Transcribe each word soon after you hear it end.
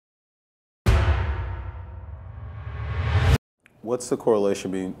What's the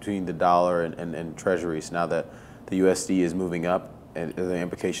correlation between the dollar and Treasuries now that the USD is moving up? And are there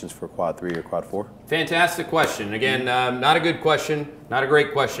implications for Quad 3 or Quad 4? Fantastic question. Again, not a good question, not a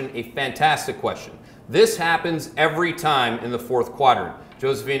great question, a fantastic question. This happens every time in the fourth quadrant.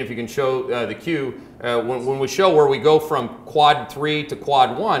 Josephine, if you can show the cue, when we show where we go from Quad 3 to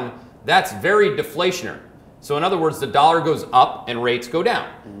Quad 1, that's very deflationary. So in other words, the dollar goes up and rates go down.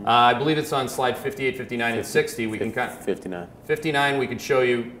 I believe it's on slide 58, 59, and 60. We can kind of 59. 59. We could show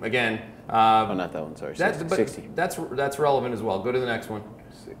you again. Oh, not that one. Sorry. 60. That's relevant as well. Go to the next one.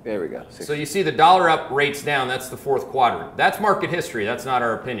 There we go. 60. So you see the dollar up, rates down. That's the fourth quadrant. That's market history. That's not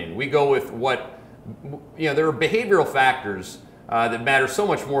our opinion. We go with what, there are behavioral factors that matter so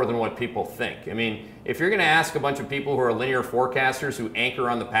much more than what people think. I mean, if you're going to ask a bunch of people who are linear forecasters who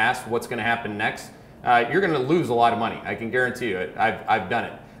anchor on the past what's going to happen next, you're going to lose a lot of money. I can guarantee you it. I've done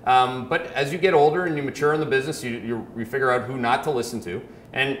it. But as you get older and you mature in the business, you figure out who not to listen to.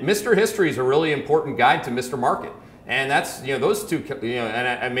 And Mr. History is a really important guide to Mr. Market. And that's, those two,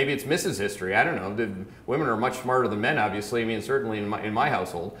 and maybe it's Mrs. History. I don't know. The women are much smarter than men, obviously. I mean, certainly in my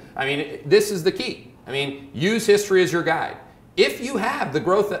household. I mean, this is the key. I mean, use history as your guide. If you have the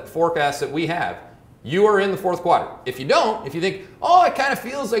growth forecast that we have, you are in the fourth quadrant. If you don't, if you think, oh, it kind of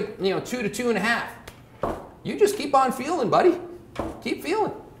feels like 2 to 2.5, you just keep on feeling, buddy. Keep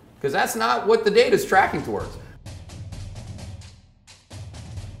feeling, because that's not what the data is tracking towards.